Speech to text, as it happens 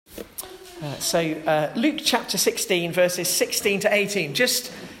Luke chapter 16, verses 16 to 18.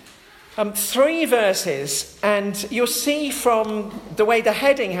 Just 3 verses, and you'll see from the way the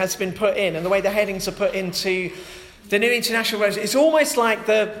heading has been put in and the way the headings are put into the New International Version, it's almost like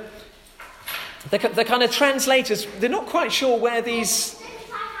the kind of translators, they're not quite sure where these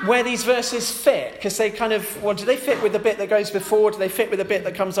verses fit, because they kind of, well, do they fit with the bit that goes before? Do they fit with the bit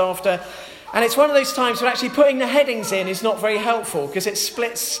that comes after? And it's one of those times when actually putting the headings in is not very helpful, because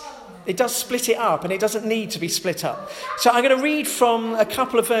it does split it up, and it doesn't need to be split up. So I'm going to read from a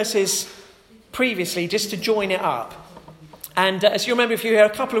couple of verses previously just to join it up. And as you remember, if you were here a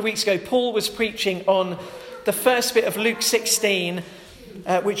couple of weeks ago, Paul was preaching on the first bit of Luke 16,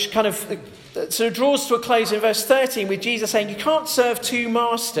 which kind of sort of draws to a close in verse 13 with Jesus saying, you can't serve 2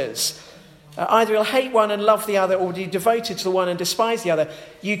 masters. Either you'll hate one and love the other, or be devoted to the one and despise the other.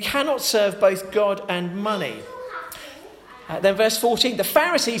 You cannot serve both God and money. Then verse 14, the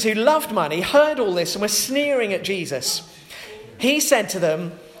Pharisees who loved money heard all this and were sneering at Jesus. He said to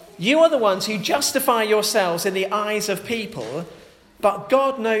them, you are the ones who justify yourselves in the eyes of people, but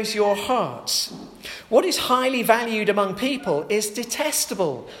God knows your hearts. What is highly valued among people is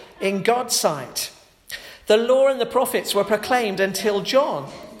detestable in God's sight. The law and the prophets were proclaimed until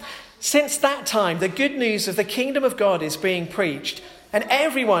John. Since that time, the good news of the kingdom of God is being preached, and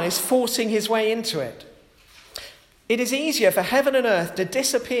everyone is forcing his way into it. It is easier for heaven and earth to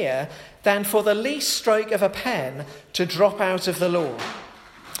disappear than for the least stroke of a pen to drop out of the law.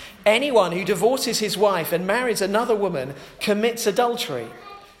 Anyone who divorces his wife and marries another woman commits adultery,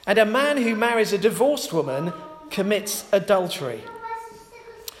 and a man who marries a divorced woman commits adultery.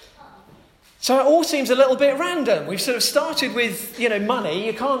 So it all seems a little bit random. We've sort of started with, money.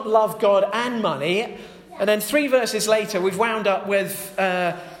 You can't love God and money. And then 3 verses later, we've wound up with,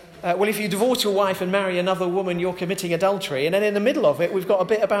 if you divorce your wife and marry another woman, you're committing adultery. And then in the middle of it, we've got a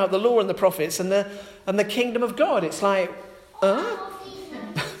bit about the law and the prophets and the kingdom of God. It's like,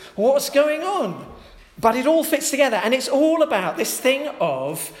 what's going on? But it all fits together. And it's all about this thing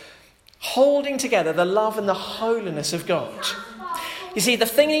of holding together the love and the holiness of God. You see, the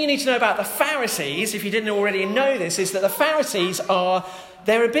thing that you need to know about the Pharisees, if you didn't already know this, is that the Pharisees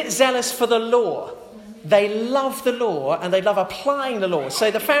they're a bit zealous for the law. They love the law and they love applying the law.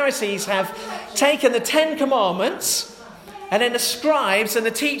 So the Pharisees have taken the 10 Commandments, and then the scribes and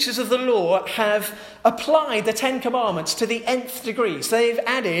the teachers of the law have applied the 10 Commandments to the nth degree. So they've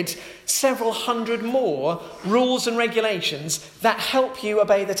added several hundred more rules and regulations that help you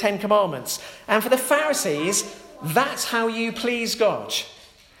obey the 10 Commandments. And for the Pharisees, that's how you please God.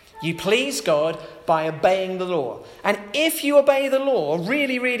 You please God by obeying the law. And if you obey the law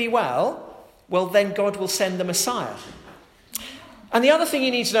really, really well, then God will send the Messiah. And the other thing you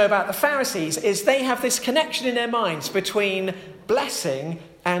need to know about the Pharisees is they have this connection in their minds between blessing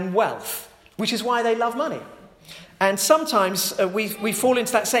and wealth, which is why they love money. And sometimes we fall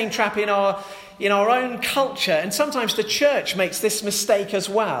into that same trap in our own culture. And sometimes the church makes this mistake as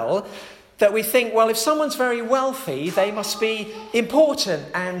well, that we think, if someone's very wealthy, they must be important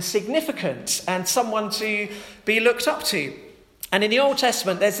and significant and someone to be looked up to. And in the Old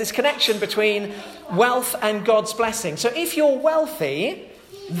Testament, there's this connection between wealth and God's blessing. So if you're wealthy,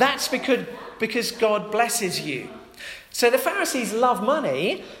 that's because God blesses you. So the Pharisees love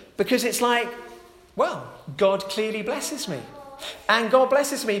money because it's like, God clearly blesses me. And God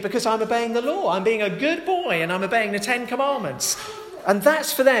blesses me because I'm obeying the law. I'm being a good boy and I'm obeying the 10 Commandments. And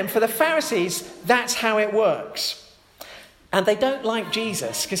that's for them. For the Pharisees, that's how it works. And they don't like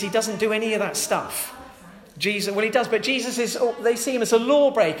Jesus because he doesn't do any of that stuff. He does, but they see him as a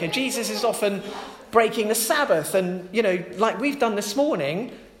lawbreaker. Jesus is often breaking the Sabbath. And, like we've done this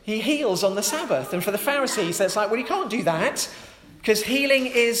morning, he heals on the Sabbath. And for the Pharisees, that's like, you can't do that because healing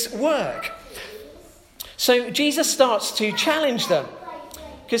is work. So Jesus starts to challenge them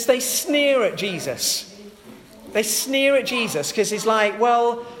because they sneer at Jesus. They sneer at Jesus because he's like,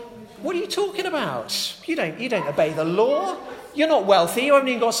 what are you talking about? You don't obey the law. You're not wealthy. You haven't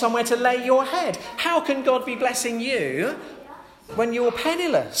even got somewhere to lay your head. How can God be blessing you when you're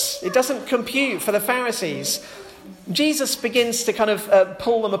penniless? It doesn't compute for the Pharisees. Jesus begins to kind of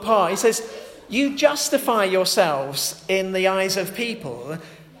pull them apart. He says, you justify yourselves in the eyes of people,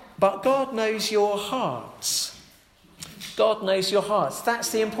 but God knows your hearts. God knows your hearts. That's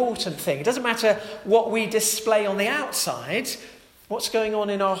the important thing. It doesn't matter what we display on the outside, what's going on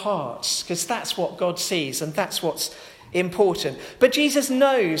in our hearts, because that's what God sees and that's what's important. But Jesus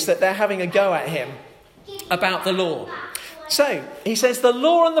knows that they're having a go at him about the law. So he says the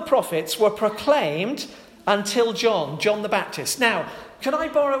law and the prophets were proclaimed until John the Baptist. Now, can I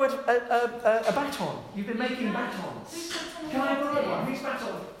borrow a baton? You've been making batons. Can I borrow one? Whose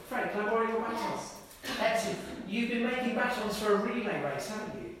baton? Fred, can I borrow your batons for a relay race,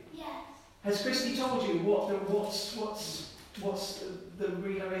 haven't you? Yes. Has Christy told you what's the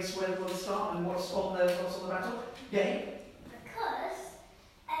relay race, where will start, and what's on the baton? Yeah. Because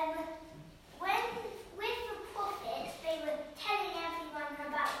when with the prophets they were telling everyone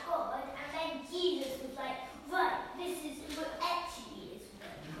about God, and then Jesus was like, right, this is what actually is.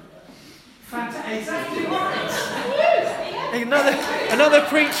 Fantastic. Exactly right. Another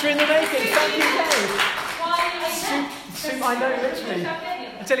preacher in the making. Thank you, Dave. I know, literally.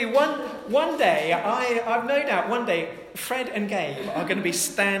 I tell you, one day, I've no doubt, one day, Fred and Gabe are going to be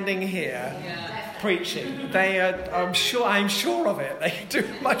standing here preaching. I'm sure of it. They do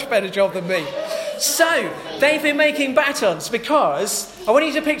a much better job than me. So, they've been making batons because I want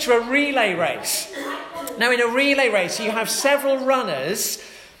you to picture a relay race. Now, in a relay race, you have several runners,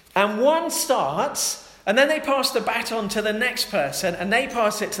 and one starts, and then they pass the baton to the next person, and they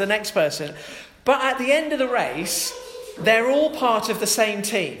pass it to the next person. But at the end of the race, they're all part of the same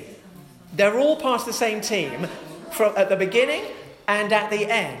team. They're all part of the same team at the beginning and at the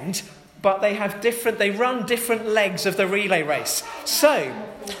end, but they run different legs of the relay race. So,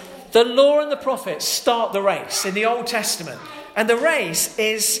 the law and the prophets start the race in the Old Testament. And the race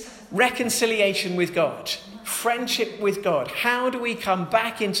is reconciliation with God, friendship with God. How do we come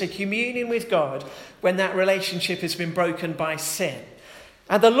back into communion with God when that relationship has been broken by sin?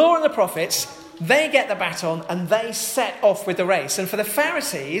 And the law and the prophets, they get the baton and they set off with the race. And for the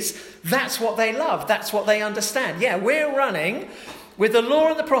Pharisees, that's what they love. That's what they understand. Yeah, we're running with the law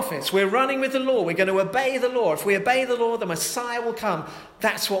and the prophets. We're running with the law. We're going to obey the law. If we obey the law, the Messiah will come.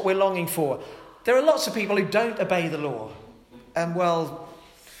 That's what we're longing for. There are lots of people who don't obey the law. And well,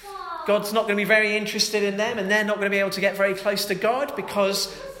 God's not going to be very interested in them, and they're not going to be able to get very close to God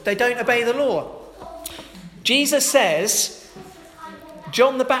because they don't obey the law. Jesus says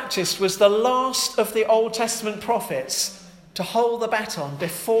John the Baptist was the last of the Old Testament prophets to hold the baton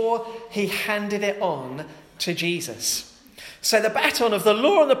before he handed it on to Jesus. So the baton of the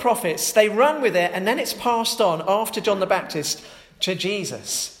law and the prophets, they run with it, and then it's passed on after John the Baptist to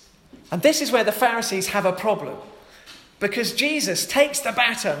Jesus. And this is where the Pharisees have a problem, because Jesus takes the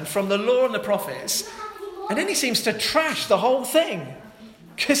baton from the law and the prophets, and then he seems to trash the whole thing,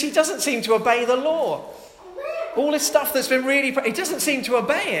 because he doesn't seem to obey the law. All this stuff that's been he doesn't seem to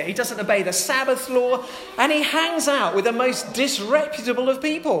obey it. He doesn't obey the Sabbath law, and he hangs out with the most disreputable of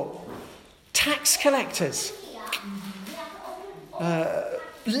people. Tax collectors,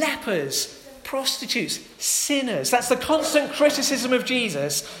 lepers, prostitutes, sinners. That's the constant criticism of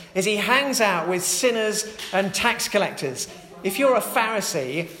Jesus, is he hangs out with sinners and tax collectors. If you're a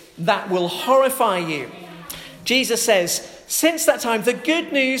Pharisee, that will horrify you. Jesus says, since that time, the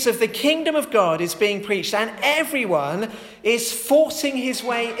good news of the kingdom of God is being preached, and everyone is forcing his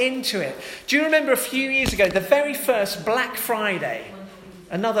way into it. Do you remember a few years ago, the very first Black Friday?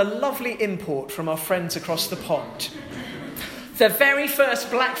 Another lovely import from our friends across the pond. The very first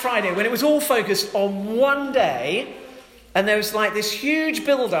Black Friday, when it was all focused on one day, and there was like this huge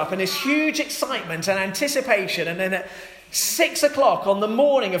build-up and this huge excitement and anticipation, and then at 6 o'clock on the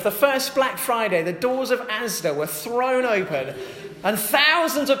morning of the first Black Friday, the doors of Asda were thrown open and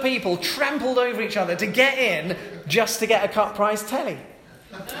thousands of people trampled over each other to get in just to get a cut price telly.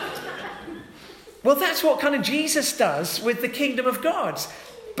 Well, that's what kind of Jesus does with the kingdom of God.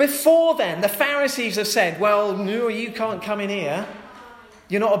 Before then, the Pharisees have said, well, no, you can't come in here.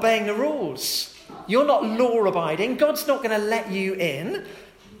 You're not obeying the rules. You're not law-abiding. God's not going to let you in.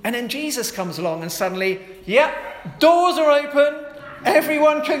 And then Jesus comes along and suddenly, doors are open.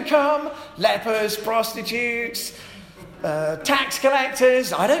 Everyone can come. Lepers, prostitutes, tax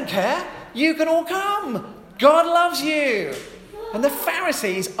collectors. I don't care. You can all come. God loves you. And the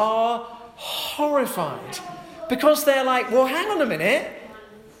Pharisees are horrified because they're like, well, hang on a minute.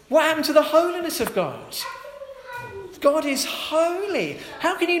 What happened to the holiness of God? God is holy.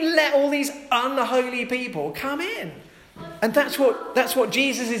 How can you let all these unholy people come in? And that's what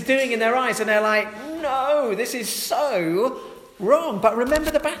Jesus is doing in their eyes. And they're like, no, this is so wrong. But remember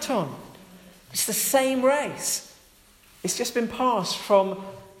the baton. It's the same race. It's just been passed from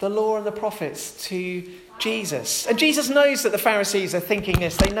the law and the prophets to Jesus. And Jesus knows that the Pharisees are thinking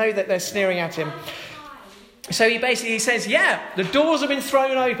this. They know that they're sneering at him. So he basically says, the doors have been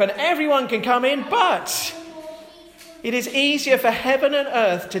thrown open. Everyone can come in, but it is easier for heaven and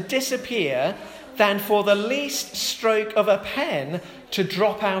earth to disappear than for the least stroke of a pen to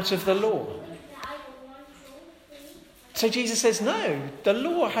drop out of the law. So Jesus says, no, the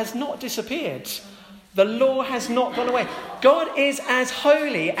law has not disappeared. The law has not gone away. God is as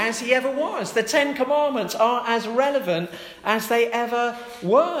holy as he ever was. The 10 Commandments are as relevant as they ever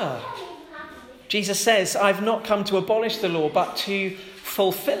were. Jesus says, I've not come to abolish the law, but to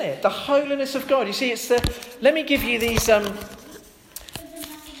fulfill it. The holiness of God. You see, let me give you these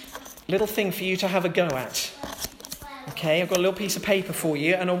little thing for you to have a go at. Okay, I've got a little piece of paper for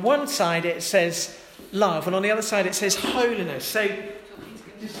you, and on one side it says love, and on the other side it says holiness. So I'm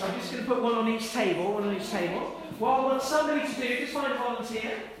just going to put one on each table. What I want somebody to do, just find a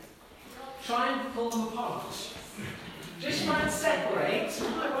volunteer. Try and pull them apart. Just try and separate.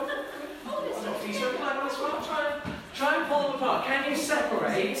 Try and pull them apart. Can you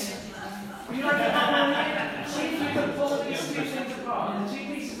separate? Would you like to see if you can pull these two things apart? The two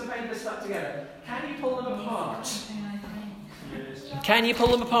pieces of paper stuck together. Can you pull them apart? Can you pull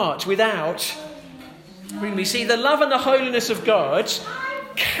them apart without? We see the love and the holiness of God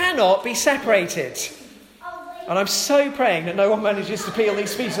cannot be separated. And I'm so praying that no one manages to peel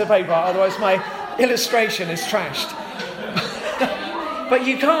these pieces of paper, otherwise my illustration is trashed. But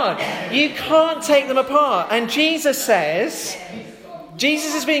you can't. You can't take them apart. And Jesus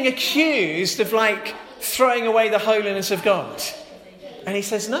is being accused of throwing away the holiness of God. And he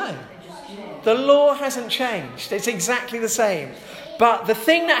says, no. The law hasn't changed. It's exactly the same. But the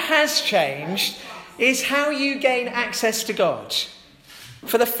thing that has changed is how you gain access to God.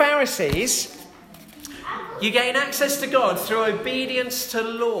 For the Pharisees, you gain access to God through obedience to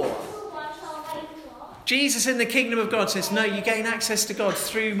law. Jesus in the kingdom of God says, no, you gain access to God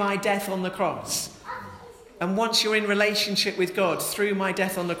through my death on the cross. And once you're in relationship with God through my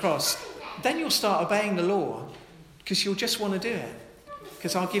death on the cross, then you'll start obeying the law because you'll just want to do it.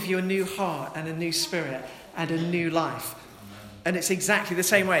 Because I'll give you a new heart and a new spirit and a new life. And it's exactly the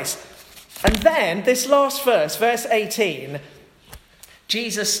same ways. And then this last verse, verse 18,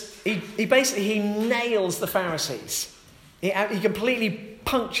 Jesus, he basically nails the Pharisees. He completely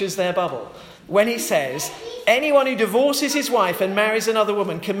punctures their bubble when he says, anyone who divorces his wife and marries another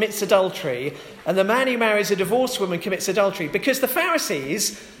woman commits adultery, and the man who marries a divorced woman commits adultery. Because the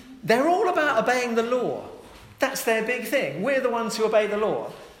Pharisees, they're all about obeying the law. That's their big thing. We're the ones who obey the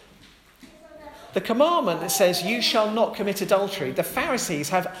law. The commandment that says, you shall not commit adultery, the Pharisees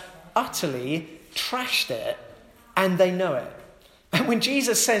have utterly trashed it, and they know it. And when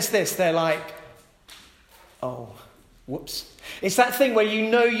Jesus says this, they're like, oh, whoops. It's that thing where you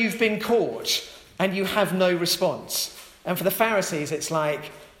know you've been caught and you have no response. And for the Pharisees, it's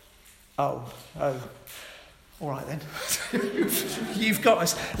like, oh, all right then. You've got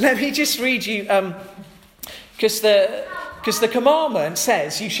us. Let me just read you, because the commandment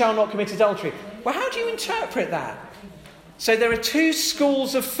says you shall not commit adultery. Well, how do you interpret that? So there are two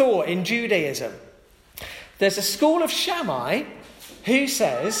schools of thought in Judaism. There's a school of Shammai who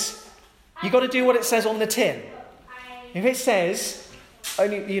says you've got to do what it says on the tin. If it says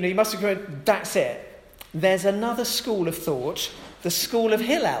only, you must agree, that's it. There's another school of thought, the school of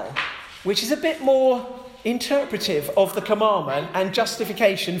Hillel, which is a bit more interpretive of the commandment and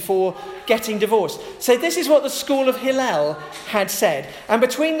justification for getting divorced. So this is what the school of Hillel had said. And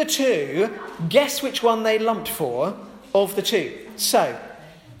between the two, guess which one they lumped for of the two. So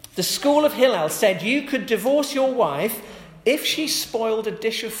the school of Hillel said you could divorce your wife if she spoiled a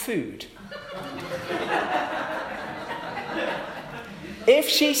dish of food. If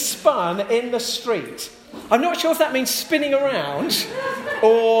she spun in the street. I'm not sure if that means spinning around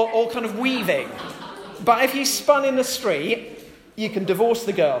or kind of weaving. But if you spun in the street, you can divorce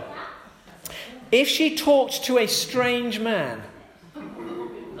the girl. If she talked to a strange man.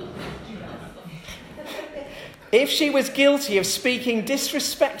 If she was guilty of speaking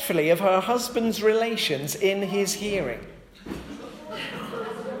disrespectfully of her husband's relations in his hearing.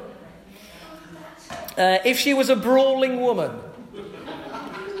 If she was a brawling woman,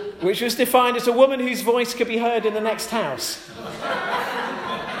 which was defined as a woman whose voice could be heard in the next house.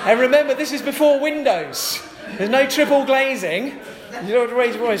 And remember, this is before Windows. There's no triple glazing. You don't have to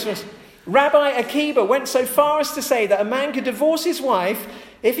raise your voice. Rabbi Akiba went so far as to say that a man could divorce his wife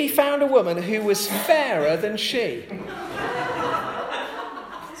if he found a woman who was fairer than she.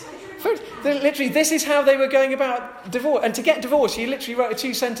 Literally, this is how they were going about divorce. And to get divorced, you literally wrote a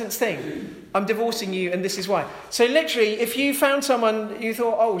 2-sentence thing. I'm divorcing you, and this is why. So literally, if you found someone you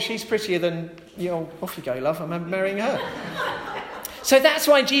thought, oh, she's prettier than, off you go, love, I'm marrying her. So that's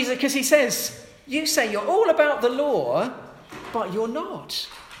why Jesus, because he says, you say you're all about the law, but you're not.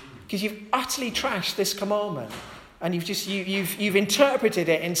 Because you've utterly trashed this commandment. And you've interpreted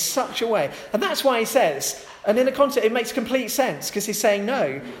it in such a way. And that's why he says, and in the context, it makes complete sense, because he's saying,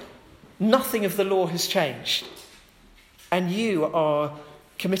 no, nothing of the law has changed. And you are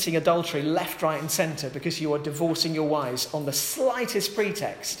committing adultery left, right and centre because you are divorcing your wives on the slightest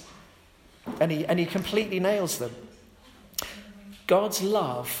pretext. And he completely nails them. God's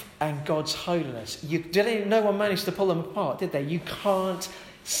love and God's holiness. No one managed to pull them apart, did they? You can't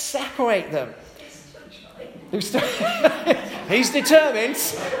separate them. He's determined.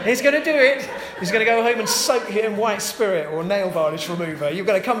 He's going to do it. He's going to go home and soak it in white spirit or nail varnish remover. You're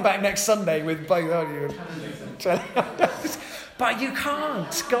going to come back next Sunday with both, aren't you? But you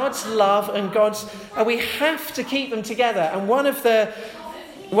can't. God's love and we have to keep them together. And one of the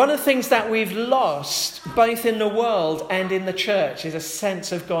things that we've lost, both in the world and in the church, is a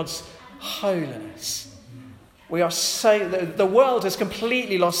sense of God's holiness. The world has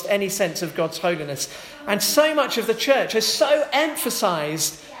completely lost any sense of God's holiness. And so much of the church has so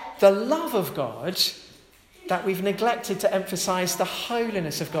emphasised the love of God that we've neglected to emphasise the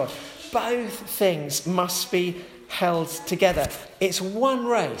holiness of God. Both things must be held together. It's one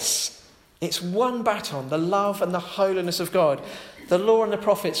race. It's one baton, the love and the holiness of God. The law and the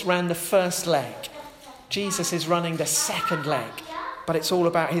prophets ran the first leg. Jesus is running the second leg. But it's all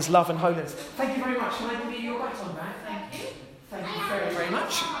about his love and holiness. Thank you very much. Can I give you your baton back? Thank you. Thank you very, very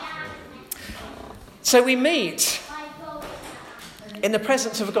much. So we meet in the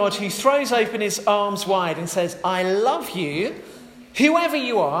presence of a God who throws open his arms wide and says, I love you, whoever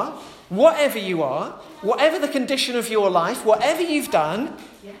you are, whatever the condition of your life, whatever you've done,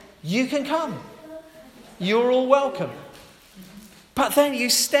 you can come. You're all welcome. But then you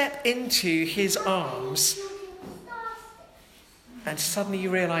step into his arms and suddenly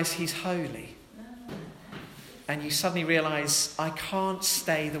you realise he's holy. And you suddenly realise, I can't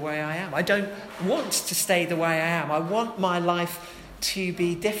stay the way I am. I don't want to stay the way I am. I want my life to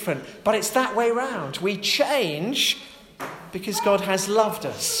be different. But it's that way round. We change because God has loved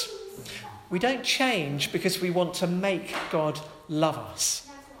us. We don't change because we want to make God love us.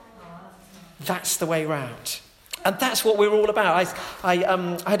 That's the way round. And that's what we're all about. I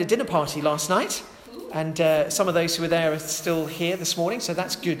had a dinner party last night. And some of those who were there are still here this morning, so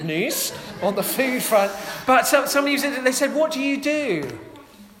that's good news on the food front. But somebody they said, what do you do?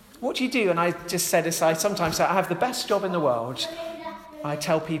 What do you do? And I just said, as I sometimes say, I have the best job in the world. I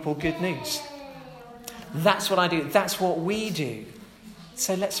tell people good news. That's what I do. That's what we do.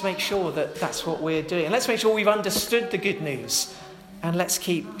 So let's make sure that that's what we're doing. And let's make sure we've understood the good news. And let's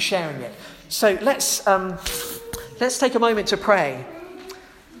keep sharing it. So let's take a moment to pray.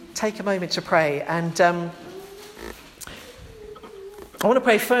 Take a moment to pray. And I want to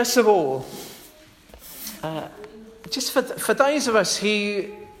pray first of all, just for those of us who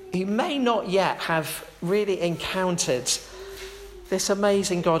may not yet have really encountered this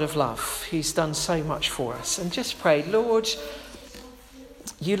amazing God of love who's done so much for us. And just pray, Lord,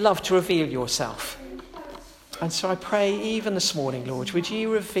 you love to reveal yourself. And so I pray even this morning, Lord, would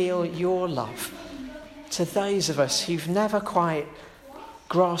you reveal your love to those of us who've never quite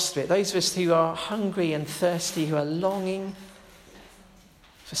grasped it, those of us who are hungry and thirsty, who are longing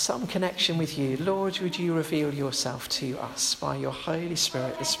for some connection with you. Lord, would you reveal yourself to us by your Holy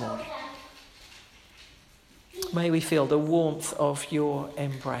Spirit this morning? May we feel the warmth of your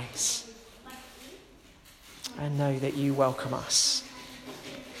embrace and know that you welcome us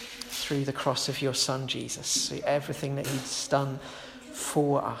through the cross of your Son, Jesus, through everything that he's done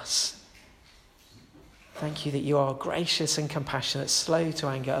for us. Thank you that you are gracious and compassionate, slow to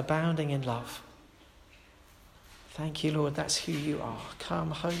anger, abounding in love. Thank you, Lord, that's who you are.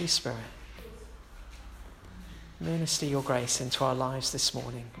 Come, Holy Spirit. Minister your grace into our lives this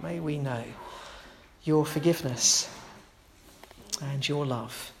morning. May we know your forgiveness and your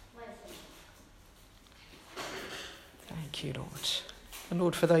love. Thank you, Lord. And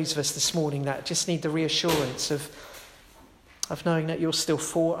Lord, for those of us this morning that just need the reassurance of knowing that you're still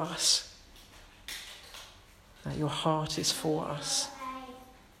for us, that your heart is for us.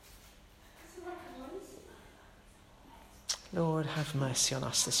 Lord, have mercy on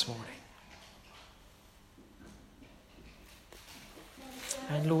us this morning.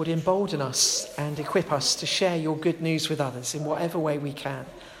 And Lord, embolden us and equip us to share your good news with others in whatever way we can,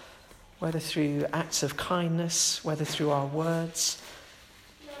 whether through acts of kindness, whether through our words,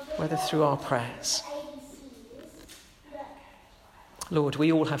 whether through our prayers. Lord,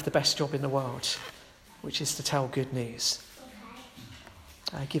 we all have the best job in the world, which is to tell good news.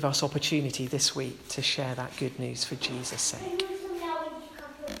 Give us opportunity this week to share that good news for Jesus' sake.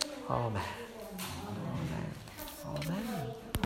 Amen.